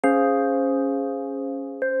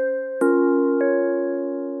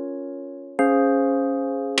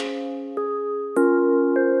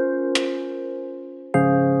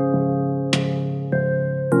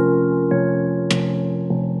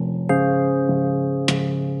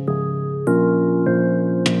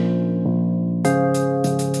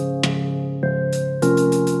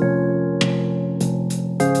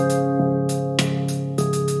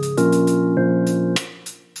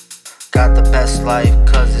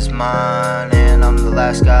mine, and I'm the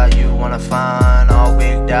last guy you wanna find. All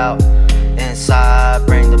wigged out inside,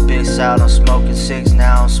 bring the bics out. I'm smoking cigs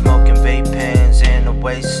now, I'm smoking vape pens in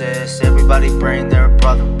Oasis. Everybody bring their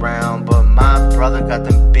brother round, but my brother got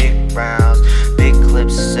them big rounds. Big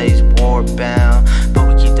clips says war bound, but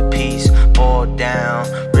we keep the peace boiled down.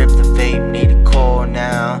 Rip the vape, need a coil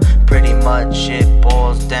now. Pretty much it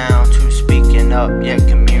boils down to speaking up, yeah,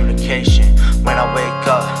 communication. When I wake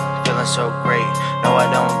up, feeling so great. No, I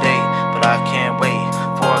don't date, but I can't wait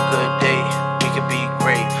for a good day. We could be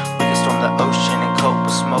great, we can storm the ocean and cope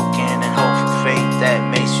with smoking and hope for fate that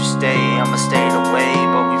makes you stay. I'ma stay away,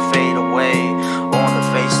 but we fade away. On the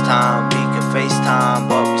FaceTime, we can FaceTime,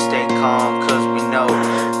 but we stay calm, cause we know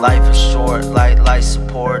life is short, like life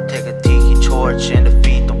support. Take a tiki torch and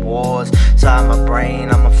defeat the wars inside my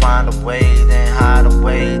brain. I'ma find a way, then hide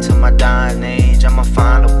away to my dying age. I'ma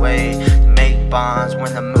find a way to make bonds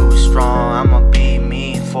when the mood's strong. I'ma be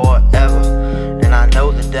me forever, and I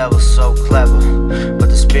know the devil's so clever, but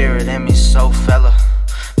the spirit in me's so fella.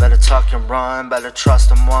 Better tuck and run, better trust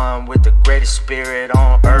in one with the greatest spirit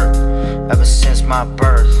on earth. Ever since my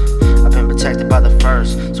birth, I've been protected by the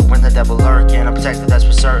first. So when the devil lurking, I'm protected, that's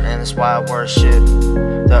for certain. That's why I worship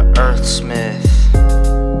the earthsmith.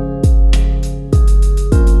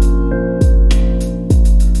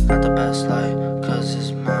 Got the best life, cause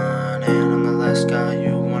it's mine, and I'm the last guy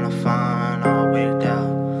you wanna find. All wigged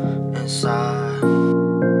out inside.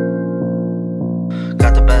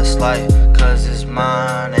 Got the best life, cause it's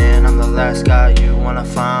mine, and I'm the last guy you wanna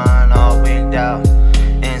find. All wigged out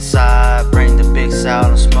inside, bring the bics out.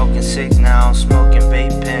 I'm smoking cigs now, I'm smoking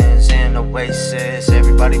vape pens in Oasis.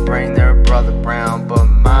 Everybody bring their brother round, but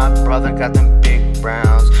my brother got them big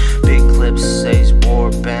browns. Big clips says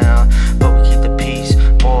war bound, but we keep the peace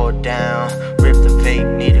boiled down. Rip the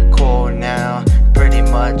vape, need a coil now. Pretty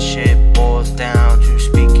much it boils down to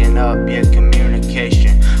speaking up, yeah,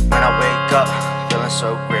 communication. When I wake up, feeling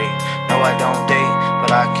so great. No, I don't date,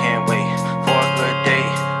 but I can't wait for a good day.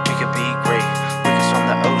 We could be great, we can storm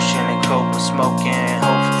the ocean and cope with smoking.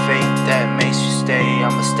 Hope for fate that makes you stay.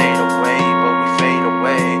 I'ma stay away, but we fade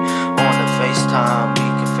away. On the FaceTime, we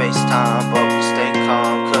can FaceTime, but we stay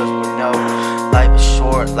calm, cause we know life is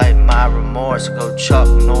short, like my remorse. Go Chuck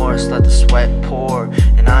Norris, let the sweat pour,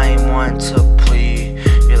 and I ain't one to plead.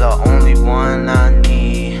 You're the only one I need.